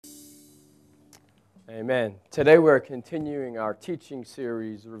Amen. Today we're continuing our teaching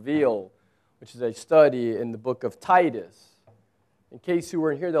series, Reveal, which is a study in the book of Titus. In case you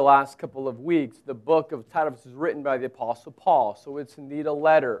weren't here the last couple of weeks, the book of Titus is written by the Apostle Paul, so it's indeed a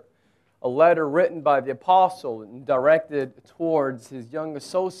letter written by the Apostle and directed towards his young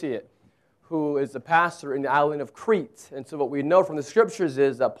associate, who is the pastor in the island of Crete. And so what we know from the Scriptures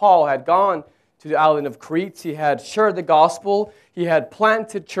is that Paul had gone to the island of Crete, he had shared the gospel, he had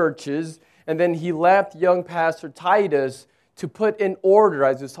planted churches, and then he left young Pastor Titus to put in order,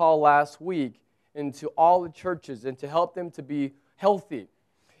 as we saw last week, into all the churches and to help them to be healthy.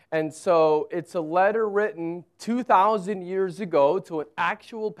 And so it's a letter written 2,000 years ago to an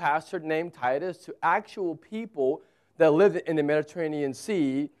actual pastor named Titus, to actual people that lived in the Mediterranean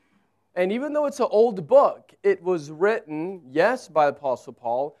Sea. And even though it's an old book, it was written, yes, by the Apostle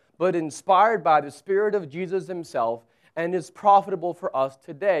Paul, but inspired by the Spirit of Jesus himself, and is profitable for us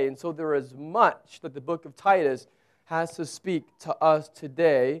today. And so there is much that the book of Titus has to speak to us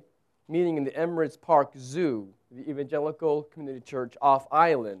today, meeting in the Emirates Park Zoo, the Evangelical Community Church off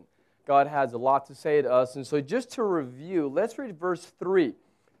island. God has a lot to say to us. And so just to review, let's read verse 3.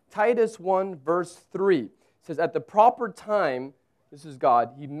 Titus 1, verse 3. It says, "At the proper time," this is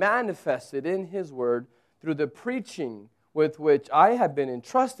God, "He manifested in His word through the preaching with which I have been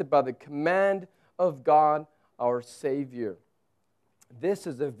entrusted by the command of God our Savior." This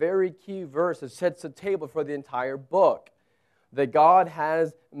is a very key verse that sets the table for the entire book. That God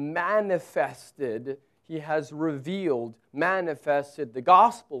has manifested, He has revealed, manifested the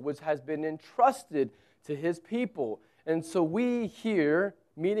gospel, which has been entrusted to His people. And so we here,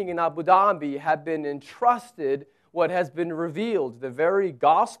 meeting in Abu Dhabi, have been entrusted what has been revealed. The very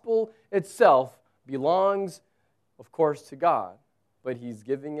gospel itself belongs, of course, to God, but He's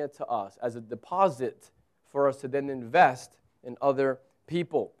giving it to us as a deposit for us to then invest in other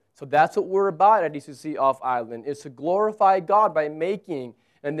people. So that's what we're about at ECC Off Island, is to glorify God by making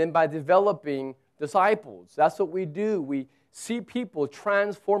and then by developing disciples. That's what we do. We see people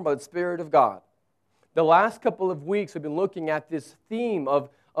transformed by the Spirit of God. The last couple of weeks we've been looking at this theme of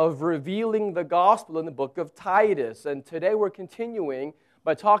revealing the gospel in the book of Titus. And today we're continuing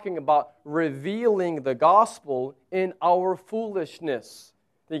by talking about revealing the gospel in our foolishness.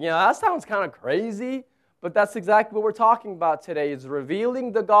 Thinking, that sounds kind of crazy. But that's exactly what we're talking about today, is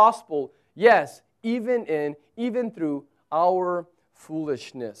revealing the gospel, yes, even through our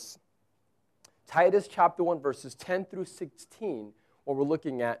foolishness. Titus chapter 1, verses 10 through 16, what we're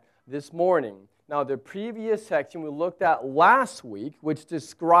looking at this morning. Now, the previous section we looked at last week, which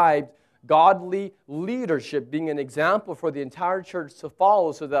described godly leadership being an example for the entire church to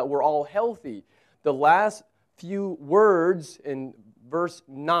follow so that we're all healthy. The last few words in verse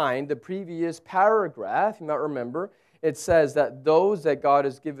 9, the previous paragraph, you might remember, it says that those that God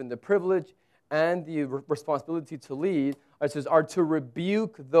has given the privilege and the responsibility to lead, it says, are to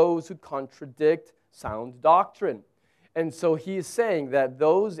rebuke those who contradict sound doctrine. And so he is saying that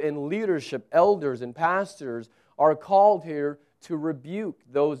those in leadership, elders and pastors, are called here to rebuke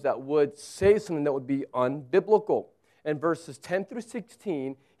those that would say something that would be unbiblical. In verses 10 through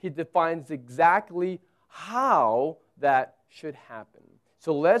 16, he defines exactly how that should happen.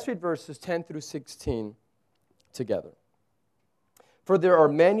 So let's read verses 10 through 16 together. "For there are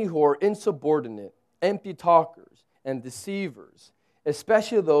many who are insubordinate, empty talkers, and deceivers,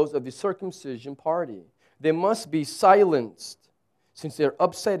 especially those of the circumcision party. They must be silenced, since they are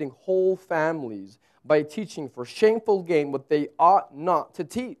upsetting whole families by teaching for shameful gain what they ought not to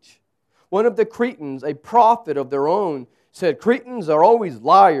teach. One of the Cretans, a prophet of their own, said, 'Cretans are always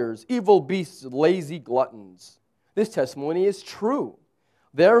liars, evil beasts, lazy gluttons.' This testimony is true.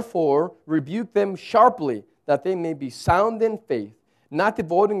 Therefore, rebuke them sharply, that they may be sound in faith, not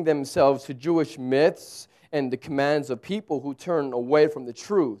devoting themselves to Jewish myths and the commands of people who turn away from the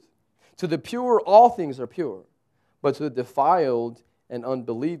truth. To the pure, all things are pure, but to the defiled and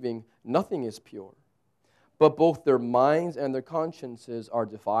unbelieving, nothing is pure. But both their minds and their consciences are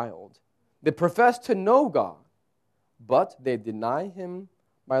defiled. They profess to know God, but they deny Him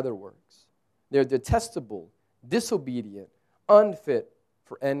by their works. They are detestable, disobedient, unfit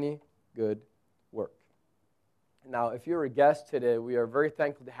for any good work." Now, if you're a guest today, we are very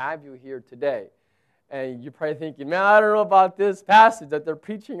thankful to have you here today. And you're probably thinking, man, I don't know about this passage that they're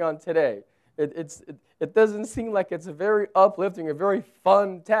preaching on today. It doesn't seem like it's a very uplifting, a very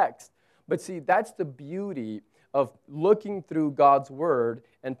fun text. But see, that's the beauty of looking through God's Word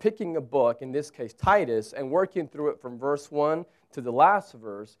and picking a book, in this case Titus, and working through it from verse 1 to the last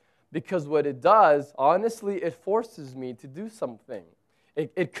verse. Because what it does, honestly, it forces me to do something.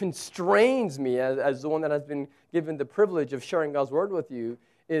 It constrains me, as the one that has been given the privilege of sharing God's Word with you.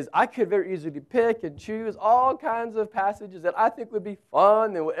 is I could very easily pick and choose all kinds of passages that I think would be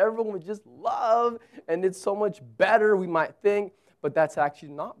fun and what everyone would just love, and it's so much better, we might think, but that's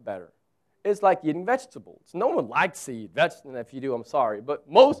actually not better. It's like eating vegetables. No one likes to eat vegetables, and if you do, I'm sorry,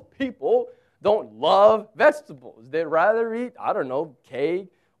 but most people don't love vegetables. They'd rather eat, I don't know,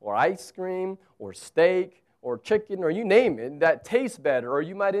 cake or ice cream or steak or chicken or you name it, that tastes better or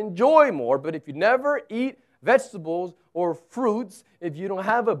you might enjoy more, but if you never eat vegetables or fruits, if you don't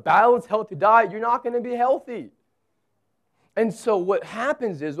have a balanced, healthy diet, you're not going to be healthy. And so what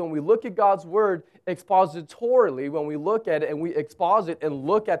happens is when we look at God's Word expositorily, when we look at it and we exposit and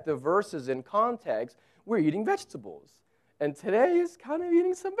look at the verses in context, we're eating vegetables. And today is kind of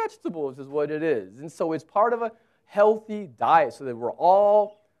eating some vegetables is what it is. And so it's part of a healthy diet so that we're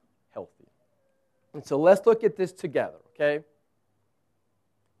all healthy. And so let's look at this together, okay?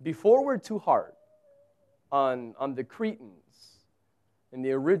 Before we're too hard on the Cretans in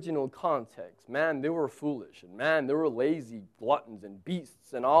the original context, man, they were foolish, and man, they were lazy gluttons and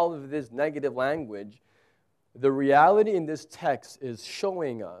beasts and all of this negative language. The reality in this text is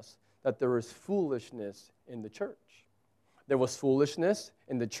showing us that there is foolishness in the church. There was foolishness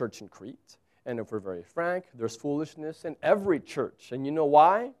in the church in Crete, and if we're very frank, there's foolishness in every church. And you know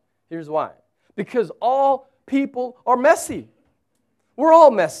why? Here's why. Because all people are messy. We're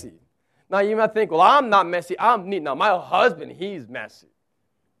all messy. Now, you might think, well, I'm not messy, I'm neat. Now, my husband, he's messy.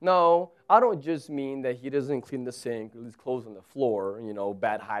 No, I don't just mean that he doesn't clean the sink or leaves clothes on the floor,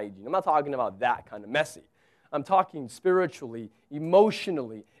 bad hygiene. I'm not talking about that kind of messy. I'm talking spiritually,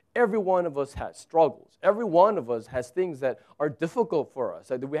 emotionally. Every one of us has struggles. Every one of us has things that are difficult for us,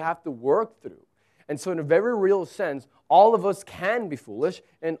 that we have to work through. And so in a very real sense, all of us can be foolish,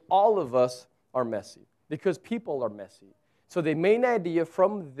 and all of us are messy, because people are messy. So the main idea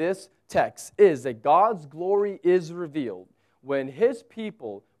from this text is that God's glory is revealed when His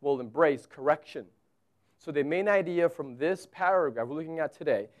people will embrace correction. So the main idea from this paragraph we're looking at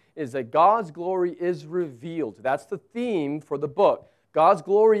today is that God's glory is revealed. That's the theme for the book. God's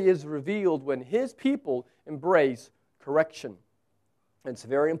glory is revealed when His people embrace correction. And it's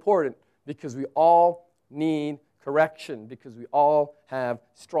very important because we all need correction, because we all have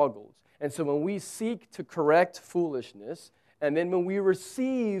struggles. And so when we seek to correct foolishness, and then when we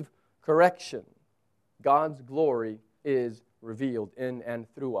receive correction, God's glory is revealed in and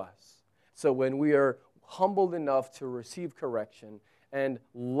through us. So when we are humbled enough to receive correction and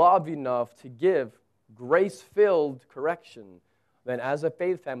love enough to give grace-filled correction, then as a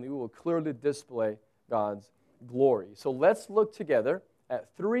faith family, we will clearly display God's glory. So let's look together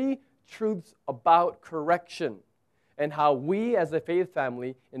at 3 truths about correction and how we as a faith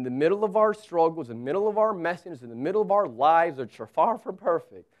family, in the middle of our struggles, in the middle of our messiness, in the middle of our lives, which are far from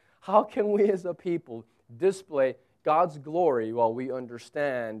perfect, how can we as a people display God's glory while we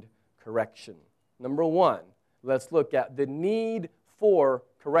understand correction? Number 1, let's look at the need for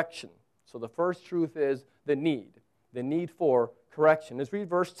correction. So the first truth is the need for correction. Let's read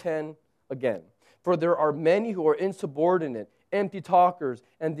verse 10 again. For there are many who are insubordinate, empty talkers,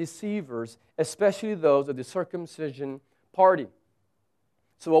 and deceivers, especially those of the circumcision party.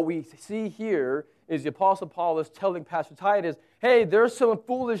 So what we see here is the Apostle Paul is telling Pastor Titus, hey, there's some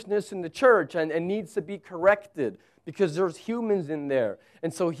foolishness in the church and needs to be corrected because there's humans in there.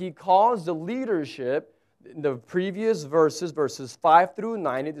 And so he calls the leadership, in the previous verses 5 through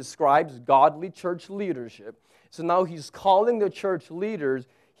 9, it describes godly church leadership. So now he's calling the church leaders,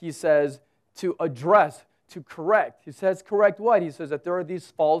 he says, to address, to correct. He says, correct what? He says that there are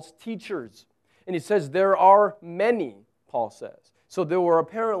these false teachers. And he says there are many, Paul says. So there were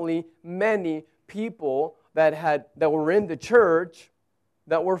apparently many people that were in the church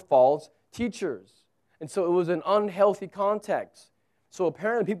that were false teachers. And so it was an unhealthy context. So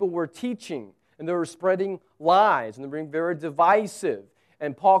apparently people were teaching, and they were spreading lies, and they were being very divisive.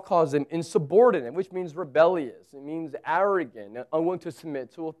 And Paul calls them insubordinate, which means rebellious. It means arrogant, unwilling to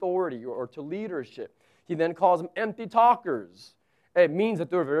submit to authority or to leadership. He then calls them empty talkers. It means that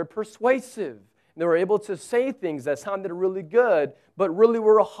they were very persuasive. They were able to say things that sounded really good, but really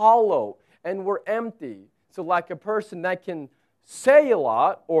were hollow and were empty. So like a person that can say a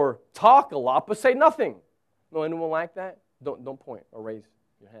lot or talk a lot, but say nothing. Know anyone like that? Don't point or raise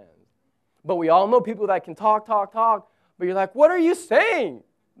your hands. But we all know people that can talk, but you're like, what are you saying?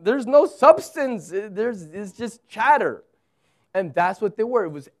 There's no substance. It's just chatter. And that's what they were. It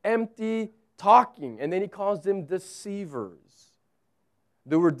was empty talking. And then he calls them deceivers.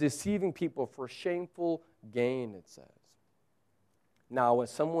 They were deceiving people for shameful gain, it says. Now, when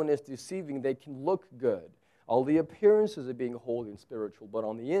someone is deceiving, they can look good. All the appearances of being holy and spiritual, but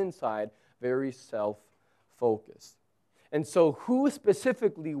on the inside, very self-focused. And so who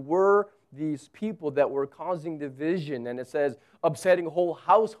specifically were these people that were causing division? And it says upsetting whole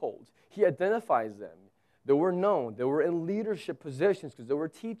households. He identifies them. They were known. They were in leadership positions because they were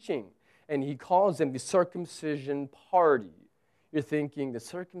teaching. And he calls them the circumcision party. You're thinking the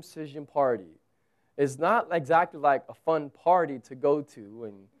circumcision party is not exactly like a fun party to go to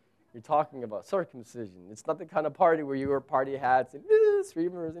when you're talking about circumcision. It's not the kind of party where you wear party hats and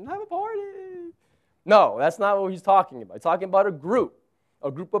streamers and have a party. No, that's not what he's talking about. He's talking about a group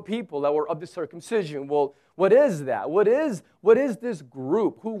of people that were of the circumcision. Well, what is that? What is this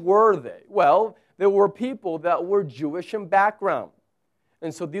group? Who were they? Well, there were people that were Jewish in background.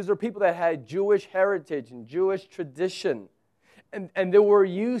 And so these are people that had Jewish heritage and Jewish tradition. And they were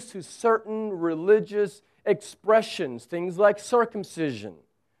used to certain religious expressions, things like circumcision.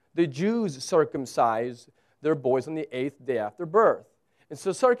 The Jews circumcised their boys on the 8th day after birth. And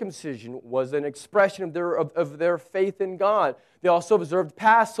so circumcision was an expression of their faith in God. They also observed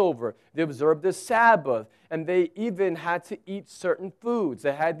Passover. They observed the Sabbath. And they even had to eat certain foods.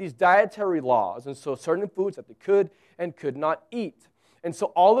 They had these dietary laws. And so certain foods that they could and could not eat. And so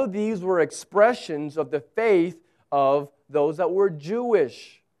all of these were expressions of the faith of those that were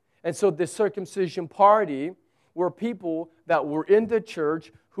Jewish. And so the circumcision party were people that were in the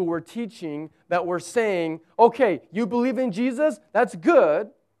church who were teaching, that were saying, okay, you believe in Jesus? That's good.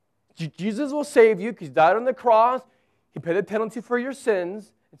 Jesus will save you because he died on the cross. He paid the penalty for your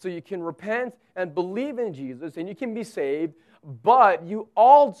sins. And so you can repent and believe in Jesus and you can be saved. But you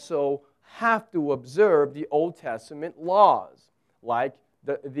also have to observe the Old Testament laws, like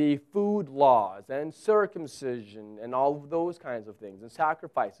the food laws and circumcision and all of those kinds of things and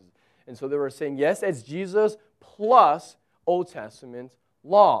sacrifices. And so they were saying, yes, it's Jesus plus Old Testament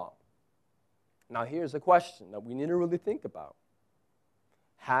law. Now here's a question that we need to really think about.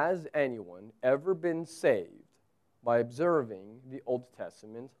 Has anyone ever been saved by observing the Old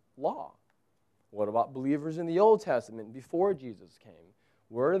Testament law? What about believers in the Old Testament before Jesus came?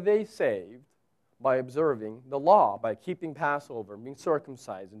 Were they saved by observing the law, by keeping Passover, being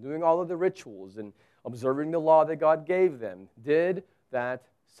circumcised, and doing all of the rituals, and observing the law that God gave them? Did that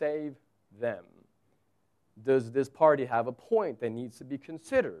save them? Does this party have a point that needs to be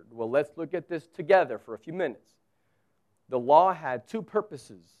considered? Well, let's look at this together for a few minutes. The law had two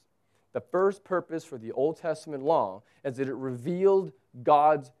purposes. The first purpose for the Old Testament law is that it revealed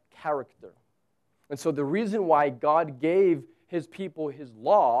God's character. And so the reason why God gave his people his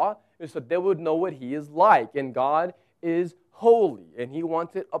law is so they would know what he is like. And God is holy. And he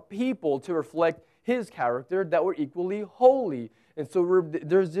wanted a people to reflect his character that were equally holy. And so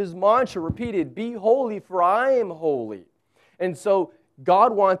there's this mantra repeated, be holy for I am holy. And so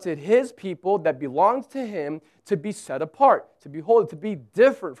God wanted his people that belongs to him to be set apart, to be holy, to be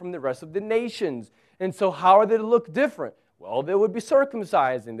different from the rest of the nations. And so how are they to look different? Well, they would be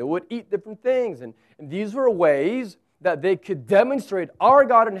circumcised and they would eat different things. And these were ways that they could demonstrate our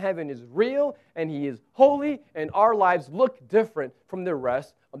God in heaven is real and he is holy and our lives look different from the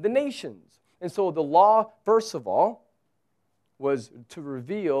rest of the nations. And so the law, first of all, was to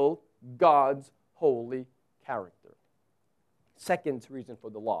reveal God's holy character. Second reason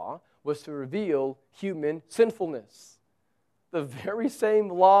for the law was to reveal human sinfulness. The very same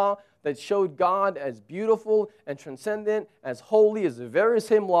law that showed God as beautiful and transcendent, as holy, is the very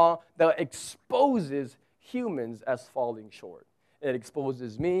same law that exposes humans as falling short. It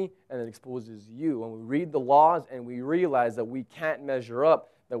exposes me and it exposes you. When we read the laws and we realize that we can't measure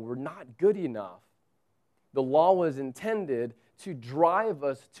up, that we're not good enough, the law was intended to drive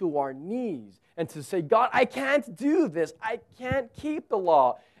us to our knees and to say, God, I can't do this. I can't keep the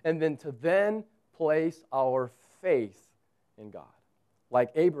law. And then to place our faith in God.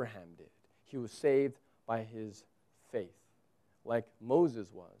 Like Abraham did. He was saved by his faith. Like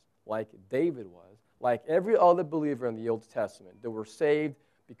Moses was. Like David was. Like every other believer in the Old Testament. They were saved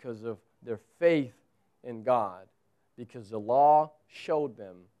because of their faith in God. Because the law showed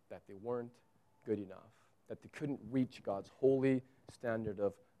them that they weren't good enough. That they couldn't reach God's holy standard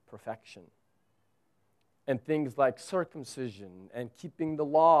of perfection. And things like circumcision and keeping the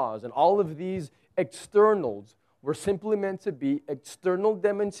laws and all of these externals were simply meant to be external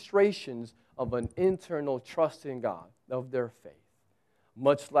demonstrations of an internal trust in God, of their faith.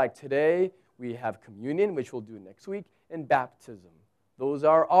 Much like today, we have communion, which we'll do next week, and baptism. Those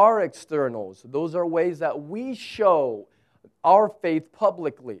are our externals. Those are ways that we show our faith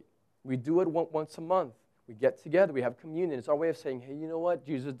publicly. We do it once a month. We get together, we have communion. It's our way of saying, hey, you know what?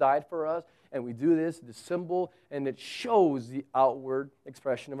 Jesus died for us, and we do this symbol, and it shows the outward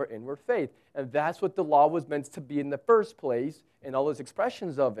expression of our inward faith. And that's what the law was meant to be in the first place, and all those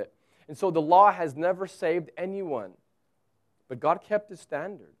expressions of it. And so the law has never saved anyone. But God kept His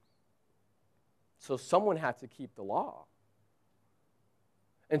standard. So someone had to keep the law.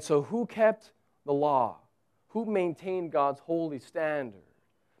 And so who kept the law? Who maintained God's holy standard?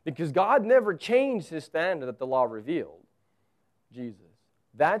 Because God never changed His standard that the law revealed. Jesus.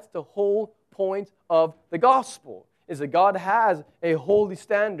 That's the whole point of the gospel, is that God has a holy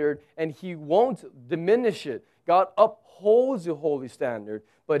standard and He won't diminish it. God upholds the holy standard,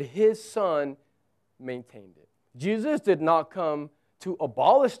 but His Son maintained it. Jesus did not come to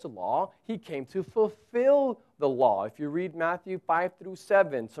abolish the law. He came to fulfill the law. If you read Matthew 5 through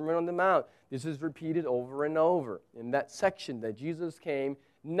 7, Sermon on the Mount, this is repeated over and over in that section that Jesus came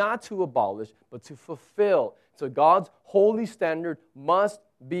not to abolish, but to fulfill. So God's holy standard must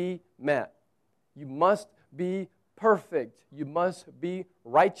be met. You must be perfect. You must be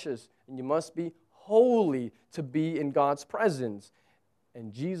righteous. And you must be holy to be in God's presence.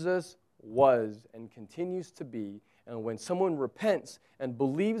 And Jesus was and continues to be. And when someone repents and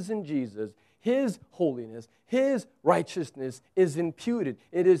believes in Jesus, His holiness, His righteousness is imputed.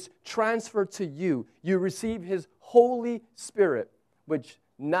 It is transferred to you. You receive His Holy Spirit, which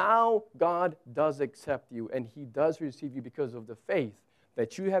now God does accept you, and He does receive you because of the faith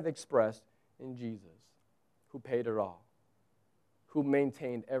that you have expressed in Jesus, who paid it all, who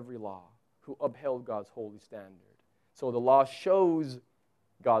maintained every law, who upheld God's holy standard. So the law shows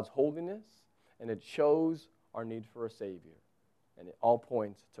God's holiness, and it shows our need for a Savior, and it all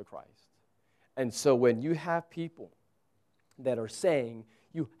points to Christ. And so when you have people that are saying,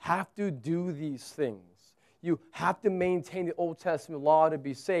 you have to do these things, you have to maintain the Old Testament law to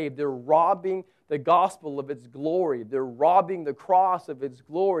be saved, they're robbing the gospel of its glory. They're robbing the cross of its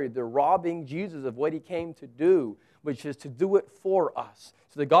glory. They're robbing Jesus of what He came to do, which is to do it for us.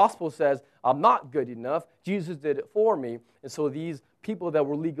 So the gospel says, I'm not good enough. Jesus did it for me. And so these people that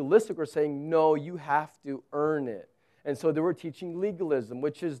were legalistic are saying, no, you have to earn it. And so they were teaching legalism,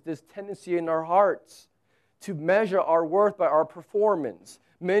 which is this tendency in our hearts to measure our worth by our performance.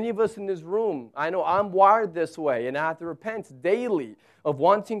 Many of us in this room, I know I'm wired this way, and I have to repent daily of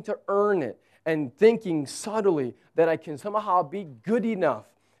wanting to earn it and thinking subtly that I can somehow be good enough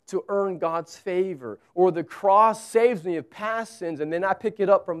to earn God's favor. Or the cross saves me of past sins, and then I pick it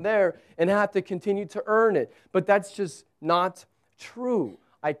up from there and I have to continue to earn it. But that's just not true.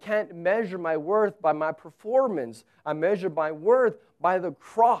 I can't measure my worth by my performance. I measure my worth by the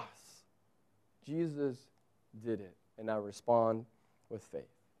cross. Jesus did it, and I respond with faith.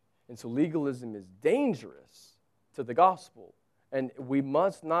 And so legalism is dangerous to the gospel, and we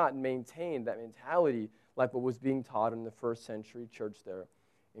must not maintain that mentality like what was being taught in the first century church there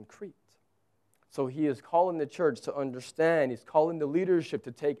in Crete. So he is calling the church to understand. He's calling the leadership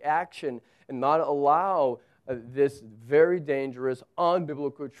to take action and not allow this very dangerous,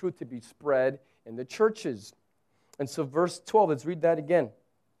 unbiblical truth to be spread in the churches. And so verse 12, let's read that again.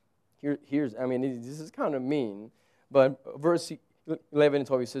 This is kind of mean, but verse 11 and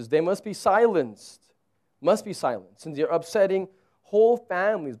 12, he says, they must be silenced, since they're upsetting whole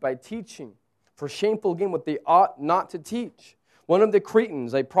families by teaching for shameful gain what they ought not to teach. One of the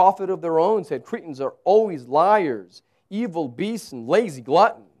Cretans, a prophet of their own, said, Cretans are always liars, evil beasts, and lazy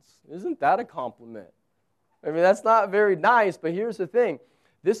gluttons. Isn't that a compliment? I mean, that's not very nice, but here's the thing.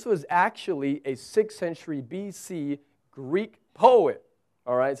 This was actually a 6th century BC Greek poet,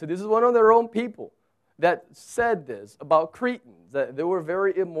 all right? So this is one of their own people that said this about Cretans, that they were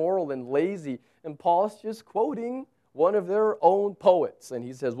very immoral and lazy, and Paul's just quoting one of their own poets, and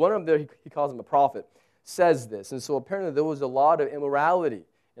he says, one of their, he calls him a prophet, says this, and so apparently there was a lot of immorality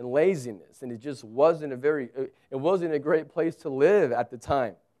and laziness, and it just wasn't a great place to live at the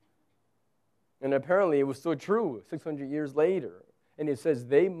time. And apparently it was still true 600 years later. And it says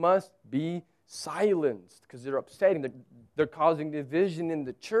they must be silenced because they're upsetting. They're causing division in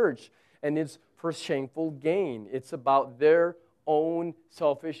the church. And it's for shameful gain. It's about their own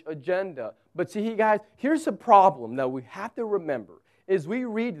selfish agenda. But see, guys, here's the problem that we have to remember. Is we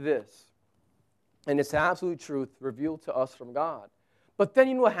read this, and it's absolute truth revealed to us from God. But then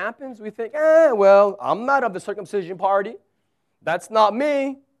you know what happens? We think, well, I'm not of the circumcision party. That's not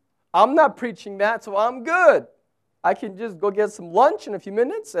me. I'm not preaching that, so I'm good. I can just go get some lunch in a few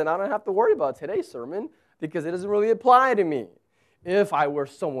minutes, and I don't have to worry about today's sermon because it doesn't really apply to me. If I were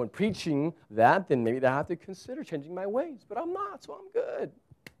someone preaching that, then maybe I have to consider changing my ways. But I'm not, so I'm good.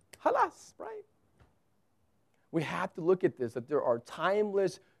 Halas, right? We have to look at this, that there are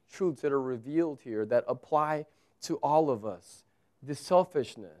timeless truths that are revealed here that apply to all of us. This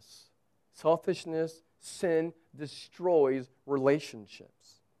selfishness, sin destroys relationships.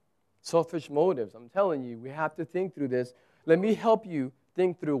 Selfish motives. I'm telling you, we have to think through this. Let me help you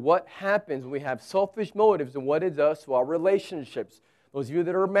think through what happens when we have selfish motives and what it does to our relationships. Those of you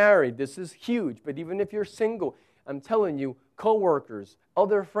that are married, this is huge. But even if you're single, I'm telling you, coworkers,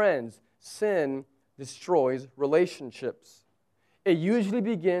 other friends, sin destroys relationships. It usually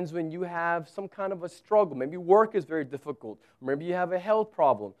begins when you have some kind of a struggle. Maybe work is very difficult. Maybe you have a health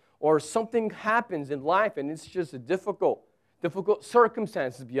problem. Or something happens in life and it's just difficult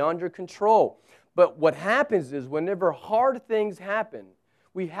circumstances beyond your control. But what happens is whenever hard things happen,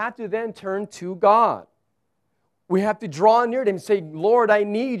 we have to then turn to God. We have to draw near to Him and say, Lord, I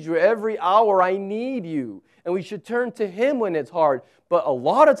need you. Every hour I need you. And we should turn to Him when it's hard. But a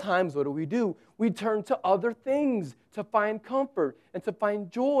lot of times, what do? We turn to other things to find comfort and to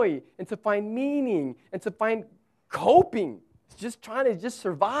find joy and to find meaning and to find coping. It's just trying to just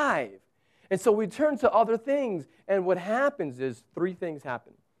survive. And so we turn to other things. And what happens is 3 things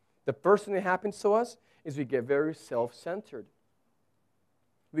happen. The first thing that happens to us is we get very self-centered.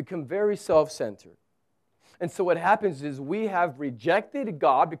 We become very self-centered. And so what happens is we have rejected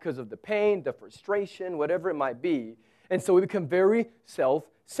God because of the pain, the frustration, whatever it might be. And so we become very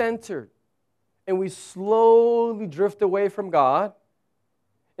self-centered. And we slowly drift away from God.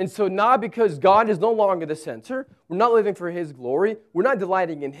 And so not because God is no longer the center, we're not living for His glory, we're not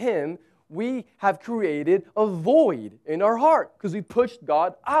delighting in Him, we have created a void in our heart because we pushed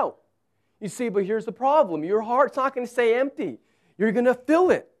God out. You see, but here's the problem. Your heart's not going to stay empty. You're going to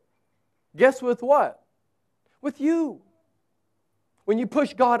fill it. Guess with what? With you. When you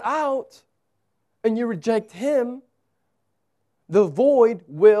push God out and you reject Him, the void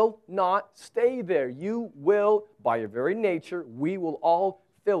will not stay there. You will, by your very nature, we will all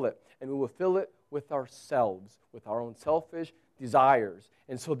fill it. And we will fill it with ourselves, with our own selfish desires.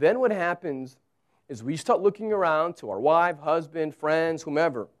 And so then what happens is we start looking around to our wife, husband, friends,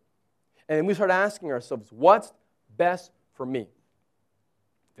 whomever, and then we start asking ourselves, what's best for me?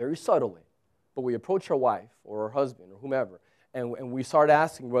 Very subtly. But we approach our wife or our husband or whomever, and we start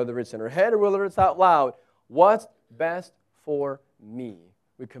asking, whether it's in our head or whether it's out loud, what's best for me?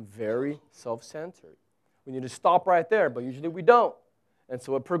 We become very self-centered. We need to stop right there, but usually we don't. And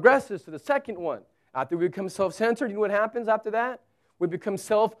so it progresses to the second one. After we become self-centered, you know what happens after that? We become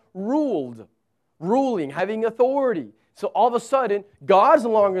self-ruled, ruling, having authority. So all of a sudden, God's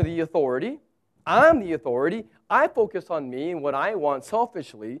no longer the authority. I'm the authority. I focus on me and what I want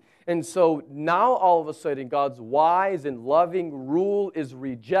selfishly. And so now all of a sudden, God's wise and loving rule is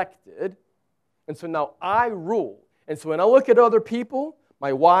rejected. And so now I rule. And so when I look at other people,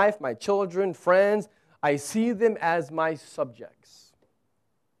 my wife, my children, friends, I see them as my subjects.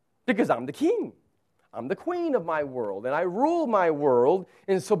 Because I'm the king. I'm the queen of my world, and I rule my world.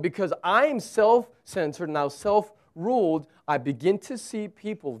 And so because I'm self-centered, now self-ruled, I begin to see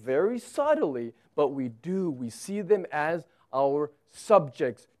people very subtly, but we see them as our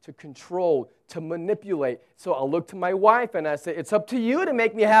subjects to control, to manipulate. So I'll look to my wife and I say, it's up to you to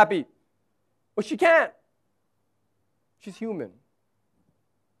make me happy. Well, she can't. She's human.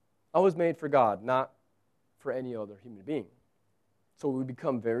 I was made for God, not for any other human being. So we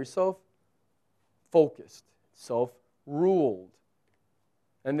become very self-focused, self-ruled.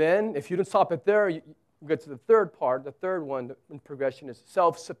 And then, if you don't stop it there, you get to the third part. The third one in progression is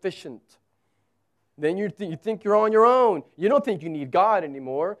self-sufficient. Then you think you're on your own. You don't think you need God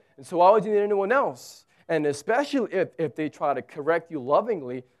anymore. And so why would you need anyone else? And especially if they try to correct you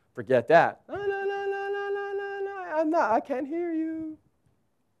lovingly, forget that. I can't hear you.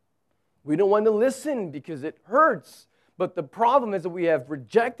 We don't want to listen because it hurts. But the problem is that we have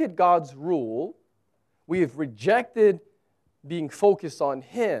rejected God's rule. We have rejected being focused on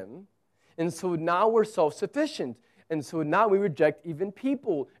Him. And so now we're self-sufficient. And so now we reject even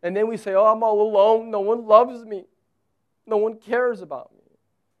people. And then we say, oh, I'm all alone. No one loves me. No one cares about me.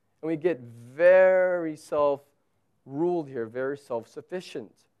 And we get very self-ruled here, very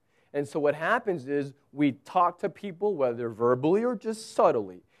self-sufficient. And so what happens is we talk to people, whether verbally or just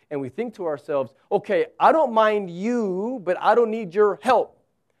subtly, and we think to ourselves, okay, I don't mind you, but I don't need your help.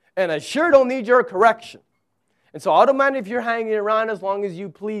 And I sure don't need your correction. And so I don't mind if you're hanging around as long as you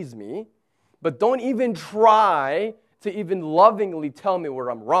please me, but don't even try to even lovingly tell me where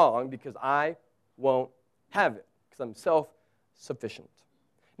I'm wrong because I won't have it because I'm self-sufficient.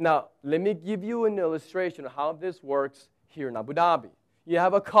 Now, let me give you an illustration of how this works here in Abu Dhabi. You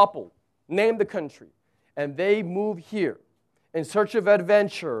have a couple, name the country, and they move here in search of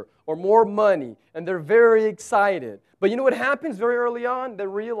adventure or more money, and they're very excited. But you know what happens very early on? They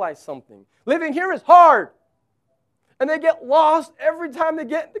realize something. Living here is hard, and they get lost every time they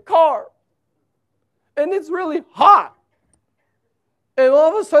get in the car. And it's really hot. And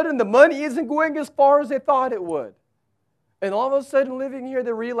all of a sudden, the money isn't going as far as they thought it would. And all of a sudden, living here,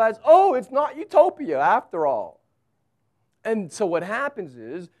 they realize, oh, it's not utopia after all. And so what happens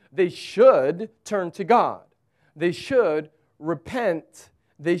is they should turn to God. They should repent.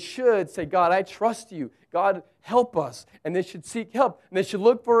 They should say, God, I trust you. God, help us. And they should seek help. And they should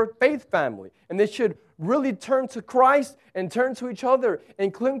look for a faith family. And they should really turn to Christ and turn to each other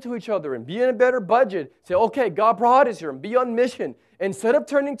and cling to each other and be in a better budget. Say, okay, God brought us here and be on mission. Instead of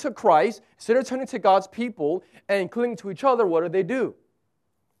turning to Christ, instead of turning to God's people and clinging to each other, what do?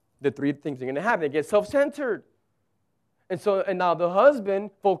 The three things are going to happen. They get self-centered. And now the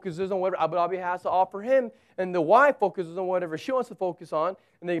husband focuses on what Abu Dhabi has to offer him, and the wife focuses on whatever she wants to focus on,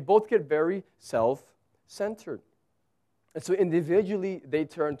 and they both get very self-centered. And so individually, they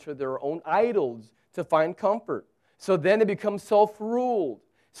turn to their own idols to find comfort. So then they become self-ruled.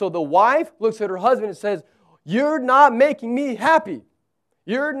 So the wife looks at her husband and says, you're not making me happy.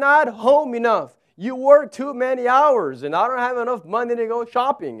 You're not home enough. You work too many hours, and I don't have enough money to go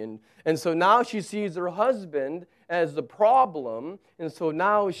shopping. And so now she sees her husband as the problem, and so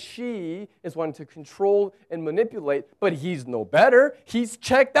now she is wanting to control and manipulate, but he's no better. He's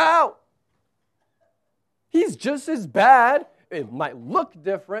checked out. He's just as bad. It might look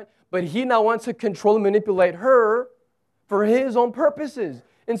different, but he now wants to control and manipulate her for his own purposes.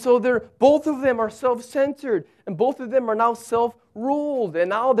 And so both of them are self-centered, and both of them are now self-ruled, and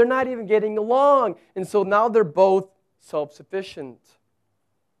now they're not even getting along. And so now they're both self-sufficient.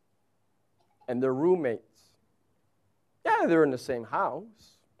 And they're roommates. Yeah, they're in the same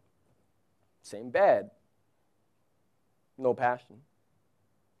house, same bed, no passion,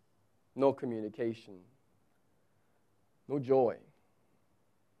 no communication, no joy.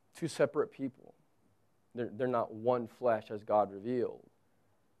 Two separate people. They're not one flesh as God revealed.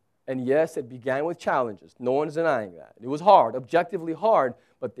 And yes, it began with challenges. No one's denying that. It was hard, objectively hard,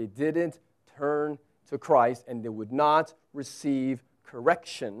 but they didn't turn to Christ, and they would not receive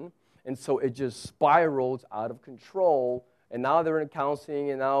correction. And so it just spirals out of control. And now they're in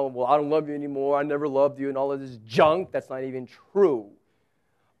counseling, and now, well, I don't love you anymore. I never loved you, and all of this junk. That's not even true.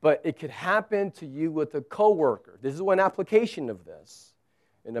 But it could happen to you with a coworker. This is one application of this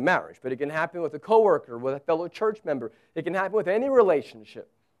in a marriage. But it can happen with a coworker, with a fellow church member. It can happen with any relationship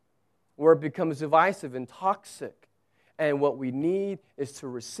where it becomes divisive and toxic. And what we need is to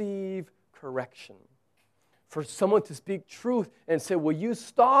receive correction. For someone to speak truth and say, will you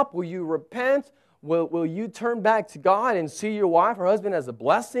stop? Will you repent? Will you turn back to God and see your wife or husband as a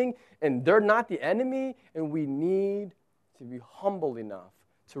blessing? And they're not the enemy. And we need to be humble enough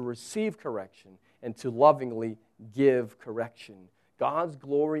to receive correction and to lovingly give correction. God's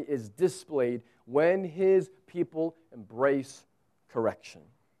glory is displayed when His people embrace correction.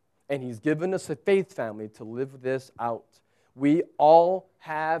 And He's given us a faith family to live this out. We all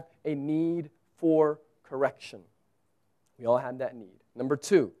have a need for correction. We all have that need. Number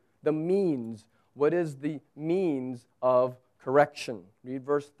 2, the means. What is the means of correction? Read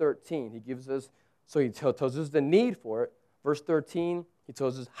verse 13. He gives us, so he tells us the need for it. Verse 13, he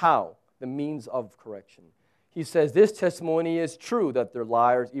tells us how, the means of correction. He says, this testimony is true that they're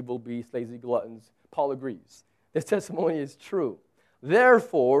liars, evil beasts, lazy gluttons. Paul agrees. This testimony is true.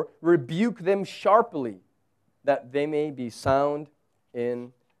 Therefore, rebuke them sharply, that they may be sound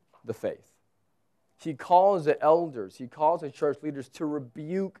in the faith. He calls the elders, he calls the church leaders to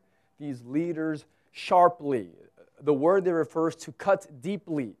rebuke these leaders sharply. The word there refers to cut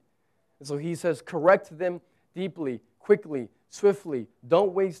deeply. And so he says, correct them deeply, quickly, swiftly.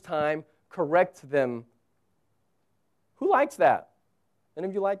 Don't waste time. Correct them. Who likes that? Any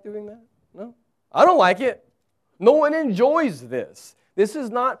of you like doing that? No? I don't like it. No one enjoys this. This is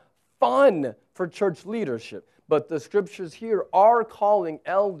not fun for church leadership. But the scriptures here are calling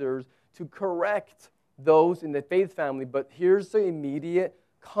elders to correct those in the faith family. But here's the immediate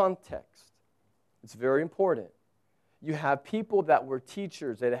context. It's very important. You have people that were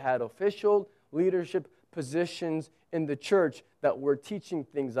teachers, that had official leadership positions in the church, that were teaching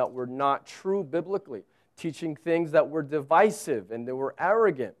things that were not true biblically, teaching things that were divisive and they were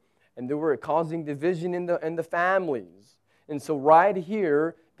arrogant, and they were causing division in the families. And so right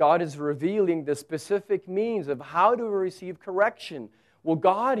here, God is revealing the specific means of how to receive correction. Well,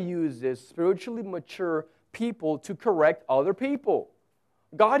 God uses spiritually mature people to correct other people.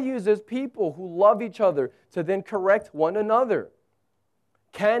 God uses people who love each other to then correct one another.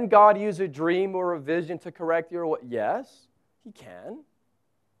 Can God use a dream or a vision to correct your? Yes, He can.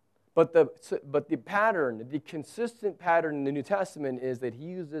 But the pattern, the consistent pattern in the New Testament is that He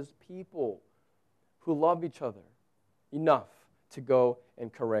uses people who love each other enough to go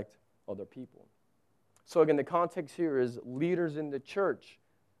and correct other people. So again, the context here is leaders in the church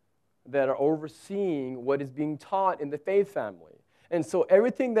that are overseeing what is being taught in the faith family. And so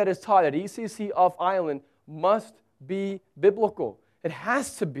everything that is taught at ECC Off Island must be biblical. It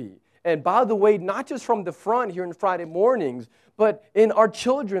has to be. And by the way, not just from the front here on Friday mornings, but in our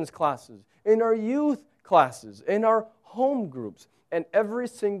children's classes, in our youth classes, in our home groups, and every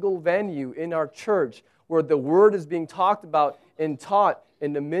single venue in our church where the word is being talked about and taught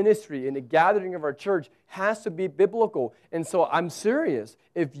in the ministry, in the gathering of our church, has to be biblical. And so I'm serious.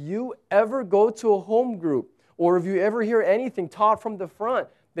 If you ever go to a home group, or if you ever hear anything taught from the front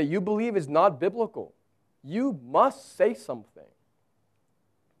that you believe is not biblical, you must say something.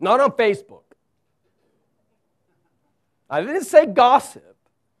 Not on Facebook. I didn't say gossip.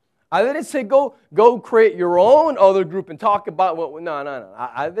 I didn't say go create your own other group and talk about what. No.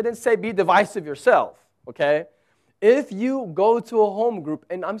 I didn't say be divisive yourself, okay? If you go to a home group,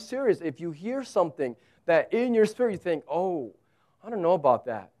 and I'm serious, if you hear something that in your spirit you think, oh, I don't know about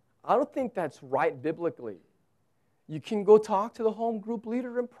that. I don't think that's right biblically. You can go talk to the home group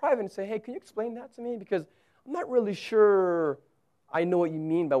leader in private and say, hey, can you explain that to me? Because I'm not really sure I know what you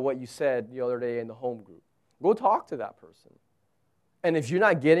mean by what you said the other day in the home group. Go talk to that person. And if you're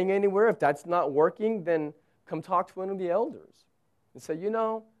not getting anywhere, if that's not working, then come talk to one of the elders and say,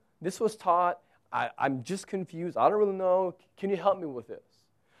 this was taught. I'm just confused. I don't really know. Can you help me with this?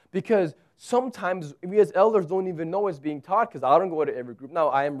 Because sometimes we as elders don't even know it's being taught because I don't go to every group. Now,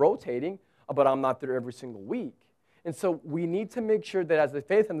 I am rotating, but I'm not there every single week. And so we need to make sure that as a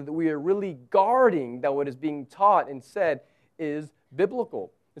faith family that we are really guarding that what is being taught and said is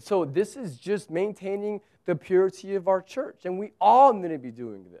biblical. And so this is just maintaining the purity of our church. And we all need to be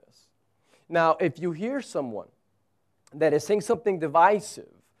doing this. Now, if you hear someone that is saying something divisive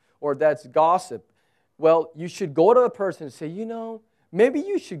or that's gossip, well, you should go to the person and say, maybe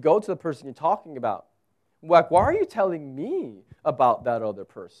you should go to the person you're talking about. Like, why are you telling me about that other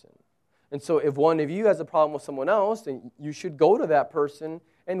person? And so if one of you has a problem with someone else, then you should go to that person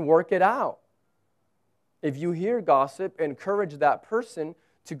and work it out. If you hear gossip, encourage that person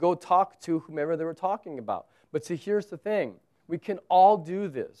to go talk to whomever they were talking about. But see, here's the thing. We can all do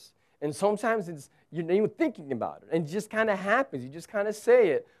this. And sometimes you're not even thinking about it. And it just kind of happens. You just kind of say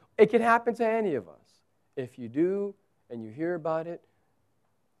it. It can happen to any of us. If you do and you hear about it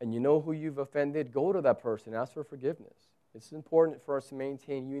and you know who you've offended, go to that person. Ask for forgiveness. It's important for us to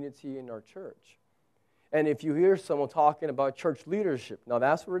maintain unity in our church. And if you hear someone talking about church leadership, now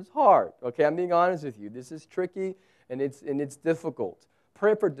that's where it's hard. Okay, I'm being honest with you. This is tricky and it's difficult.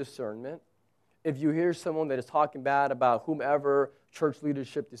 Pray for discernment. If you hear someone that is talking bad about whomever, church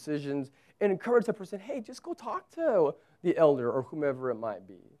leadership decisions, and encourage the person, hey, just go talk to the elder or whomever it might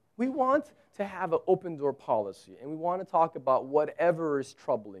be. We want to have an open door policy, and we want to talk about whatever is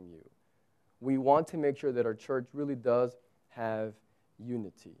troubling you. We want to make sure that our church really does have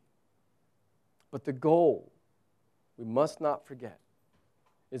unity. But the goal, we must not forget,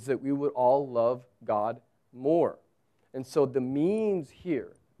 is that we would all love God more. And so the means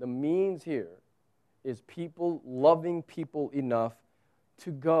here is people loving people enough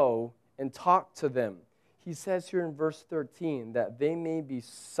to go and talk to them. He says here in verse 13 that they may be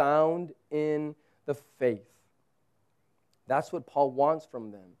sound in the faith. That's what Paul wants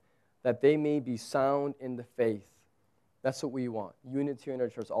from them, that they may be sound in the faith. That's what we want. Unity in our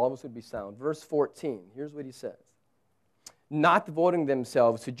church. All of us would be sound. Verse 14, here's what he says. Not devoting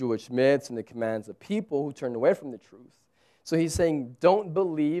themselves to Jewish myths and the commands of people who turned away from the truth. So he's saying, don't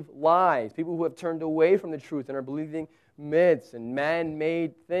believe lies. People who have turned away from the truth and are believing myths and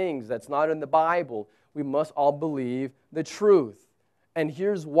man-made things that's not in the Bible. We must all believe the truth. And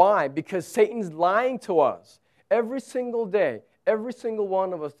here's why. Because Satan's lying to us. Every single day, every single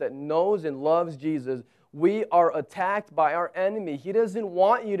one of us that knows and loves Jesus, we are attacked by our enemy. He doesn't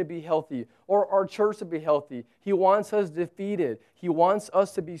want you to be healthy or our church to be healthy. He wants us defeated. He wants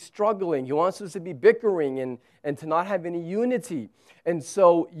us to be struggling. He wants us to be bickering and to not have any unity. And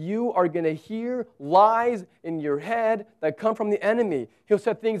so you are going to hear lies in your head that come from the enemy. He'll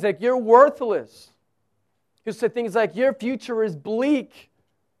say things like, you're worthless. He'll say things like, your future is bleak.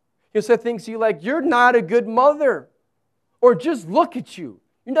 He'll say things to you like, you're not a good mother. Or just look at you.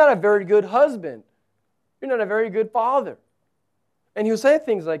 You're not a very good husband. You're not a very good father. And he'll say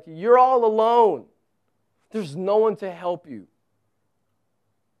things like, you're all alone. There's no one to help you.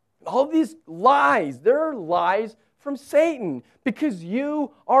 All these lies, they're lies from Satan because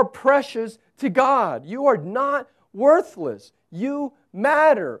you are precious to God. You are not worthless. You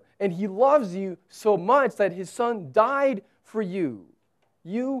matter. And he loves you so much that his son died for you.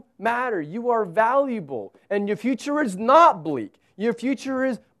 You matter. You are valuable. And your future is not bleak. Your future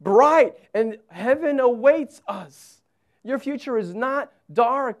is bright, and heaven awaits us. Your future is not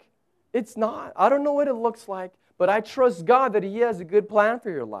dark. It's not. I don't know what it looks like, but I trust God that He has a good plan for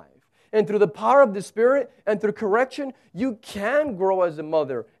your life. And through the power of the Spirit and through correction, you can grow as a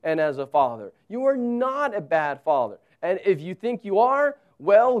mother and as a father. You are not a bad father. And if you think you are,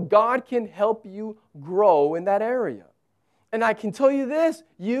 well, God can help you grow in that area. And I can tell you this,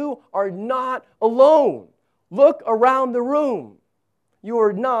 you are not alone. Look around the room. You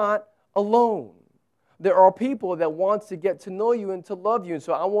are not alone. There are people that want to get to know you and to love you. And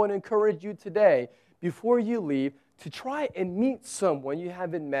so I want to encourage you today, before you leave, to try and meet someone you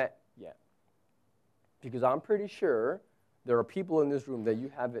haven't met yet. Because I'm pretty sure there are people in this room that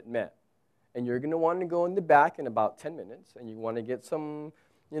you haven't met. And you're going to want to go in the back in about 10 minutes, and you want to get some,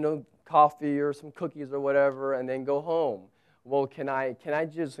 coffee or some cookies or whatever, and then go home. Well, can I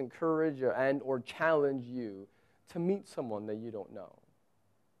just encourage or challenge you to meet someone that you don't know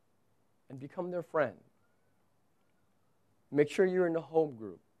and become their friend? Make sure you're in a home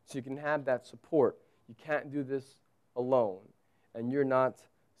group so you can have that support. You can't do this alone, and you're not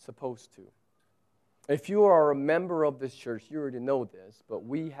supposed to. If you are a member of this church, you already know this, but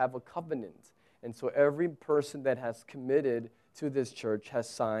we have a covenant. And so every person that has committed to this church has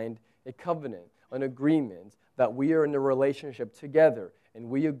signed a covenant, an agreement that we are in a relationship together, and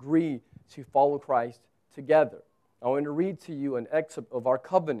we agree to follow Christ together. I want to read to you an excerpt of our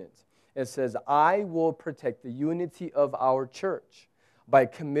covenant. It says, I will protect the unity of our church by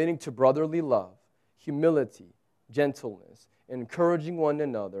committing to brotherly love, humility, gentleness, encouraging one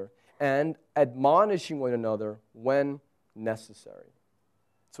another, and admonishing one another when necessary.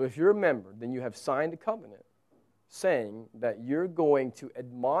 So if you're a member, then you have signed a covenant saying that you're going to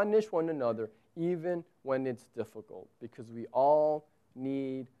admonish one another even when it's difficult, because we all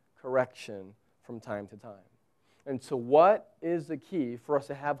need correction from time to time. And so what is the key for us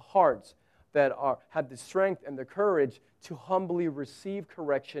to have hearts that have the strength and the courage to humbly receive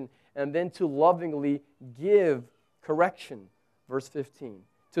correction and then to lovingly give correction? Verse 15.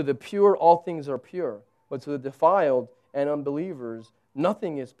 To the pure, all things are pure, but to the defiled and unbelievers,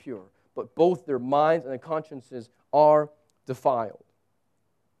 nothing is pure, but both their minds and their consciences are defiled.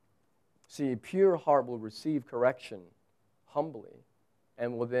 See, a pure heart will receive correction humbly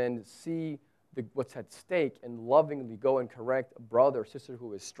and will then see what's at stake and lovingly go and correct a brother or sister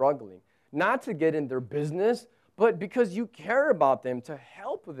who is struggling. Not to get in their business, but because you care about them, to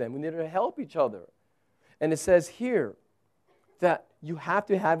help them. We need to help each other. And it says here that you have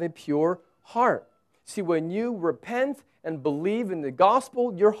to have a pure heart. See, when you repent and believe in the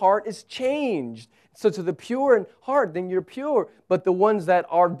gospel, your heart is changed. So to the pure in heart, then you're pure. But the ones that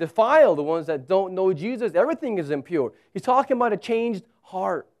are defiled, the ones that don't know Jesus, everything is impure. He's talking about a changed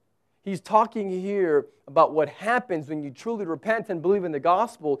heart. He's talking here about what happens when you truly repent and believe in the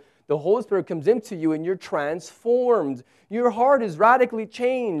gospel. The Holy Spirit comes into you and you're transformed. Your heart is radically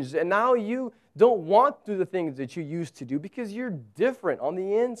changed. And now you don't want to do the things that you used to do because you're different on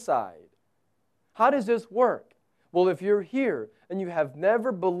the inside. How does this work? Well, if you're here and you have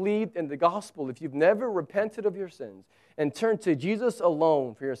never believed in the gospel, if you've never repented of your sins and turned to Jesus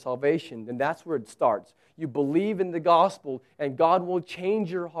alone for your salvation, then that's where it starts. You believe in the gospel and God will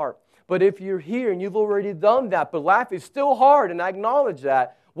change your heart. But if you're here and you've already done that, but life is still hard, and I acknowledge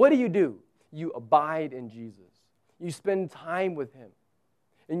that, what do? You abide in Jesus. You spend time with Him.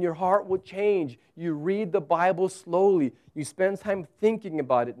 And your heart will change. You read the Bible slowly. You spend time thinking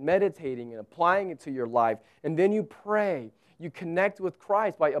about it, meditating and applying it to your life. And then you pray. You connect with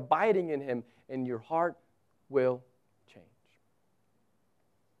Christ by abiding in Him, and your heart will change.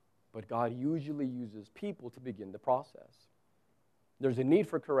 But God usually uses people to begin the process. There's a need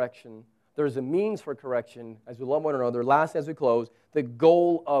for correction. There's a means for correction as we love one another. Last, as we close, the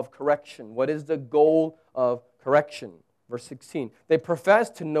goal of correction. What is the goal of correction? Verse 16, they profess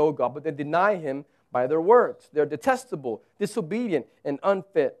to know God, but they deny Him by their works. They're detestable, disobedient, and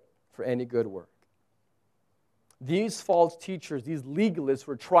unfit for any good work. These false teachers, these legalists,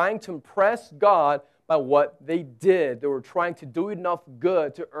 were trying to impress God by what they did. They were trying to do enough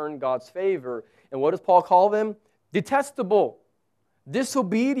good to earn God's favor. And what does Paul call them? Detestable,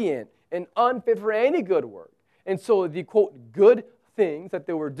 disobedient, and unfit for any good work. And so the, quote, good things that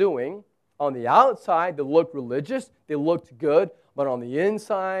they were doing, on the outside, they looked religious, they looked good, but on the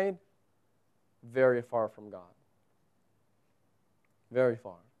inside, very far from God. Very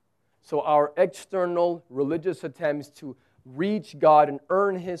far. So our external religious attempts to reach God and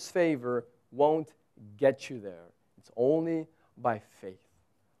earn His favor won't get you there. It's only by faith,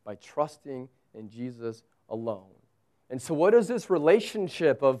 by trusting in Jesus alone. And so what is this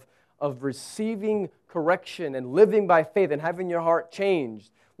relationship of receiving correction and living by faith and having your heart changed?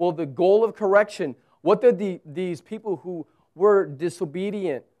 Well, the goal of correction, what did these people who were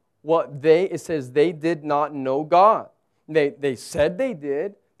disobedient, it says they did not know God. They said they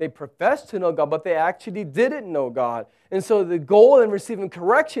did. They professed to know God, but they actually didn't know God. And so the goal in receiving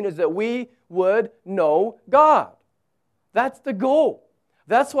correction is that we would know God. That's the goal.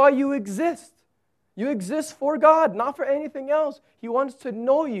 That's why you exist. You exist for God, not for anything else. He wants to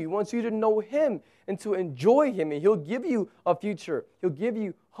know you. He wants you to know Him and to enjoy Him. And He'll give you a future. He'll give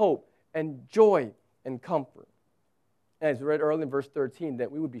you hope and joy and comfort. As we read earlier in verse 13,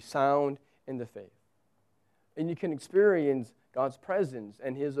 that we would be sound in the faith. And you can experience God's presence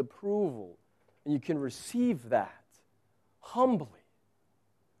and His approval. And you can receive that humbly.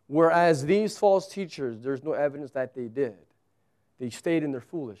 Whereas these false teachers, there's no evidence that they did. They stayed in their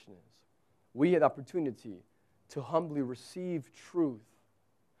foolishness. We had the opportunity to humbly receive truth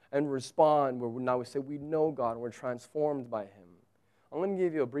and respond where now we say we know God and we're transformed by Him. I'm going to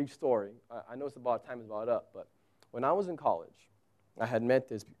give you a brief story. I know time is about up, but when I was in college, I had met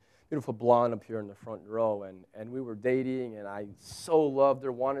this beautiful blonde up here in the front row, and we were dating, and I so loved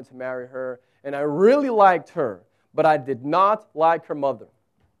her, wanted to marry her, and I really liked her, but I did not like her mother.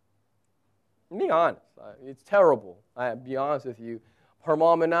 To be honest, it's terrible. I'll be honest with you. Her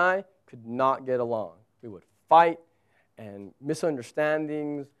mom and I could not get along. We would fight and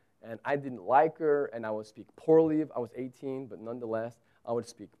misunderstandings, and I didn't like her, and I would speak poorly of. I was 18, but nonetheless, I would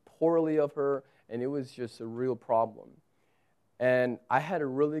speak poorly of her, and it was just a real problem. And I had a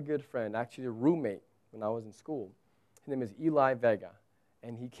really good friend, actually a roommate when I was in school. His name is Eli Vega,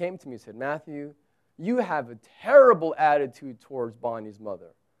 and he came to me and said, "Matthew, you have a terrible attitude towards Bonnie's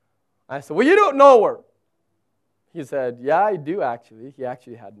mother." I said, "Well, you don't know her." He said, "Yeah, I do actually." He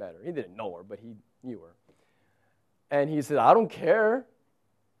actually had met her. He didn't know her, but he knew her. And he said, "I don't care.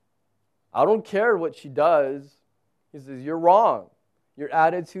 I don't care what she does." He says, "You're wrong. Your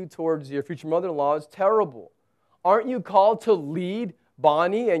attitude towards your future mother-in-law is terrible. Aren't you called to lead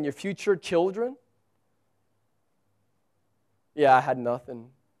Bonnie and your future children?" Yeah, I had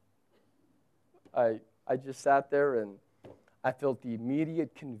nothing. I just sat there and I felt the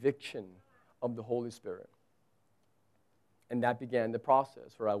immediate conviction of the Holy Spirit. And that began the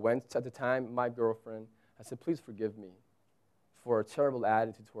process where I went, at the time, my girlfriend. I said, "Please forgive me for a terrible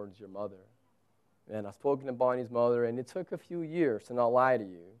attitude towards your mother." And I've spoken to Bonnie's mother, and it took a few years, to not lie to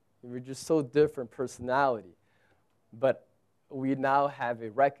you. We were just so different personality. But we now have a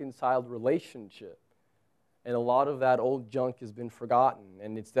reconciled relationship. And a lot of that old junk has been forgotten,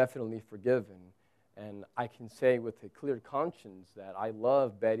 and it's definitely forgiven. And I can say with a clear conscience that I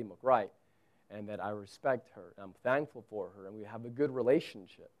love Betty McWright, and that I respect her, and I'm thankful for her, and we have a good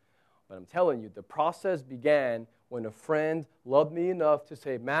relationship. But I'm telling you, the process began when a friend loved me enough to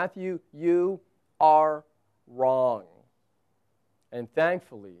say, "Matthew, you are wrong." And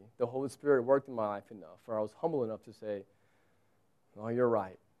thankfully, the Holy Spirit worked in my life enough, where I was humble enough to say, "Oh, you're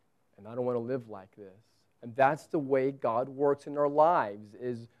right, and I don't want to live like this." And that's the way God works in our lives,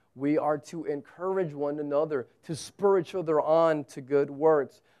 is we are to encourage one another, to spur each other on to good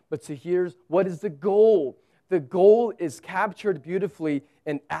works. But here's what is the goal. The goal is captured beautifully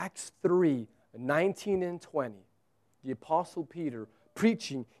in Acts 3:19 and 20. The Apostle Peter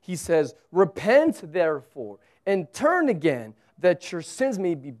preaching, he says, "Repent therefore and turn again, that your sins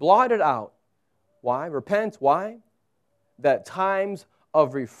may be blotted out." Why? Repent. Why? That times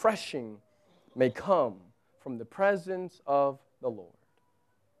of refreshing may come from the presence of the Lord.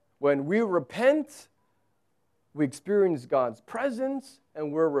 When we repent, we experience God's presence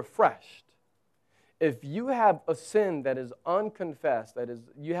and we're refreshed. If you have a sin that is unconfessed, that is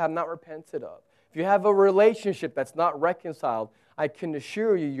you have not repented of, if you have a relationship that's not reconciled, I can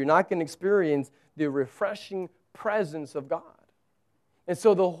assure you, you're not going to experience the refreshing presence of God. And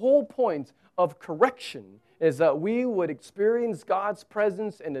so the whole point of correction is that we would experience God's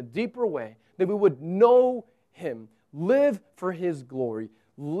presence in a deeper way, that we would know Him, live for His glory,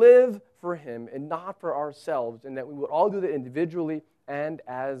 live for Him and not for ourselves, and that we would all do that individually and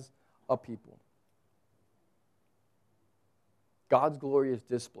as a people. God's glory is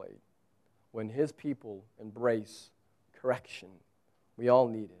displayed when His people embrace correction. We all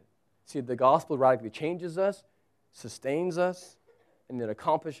need it. See, the gospel radically changes us, sustains us, and it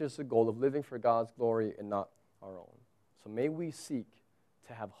accomplishes the goal of living for God's glory and not our own. So may we seek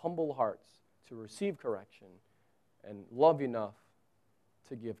to have humble hearts to receive correction and love enough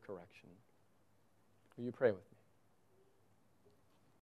to give correction. Will you pray with me?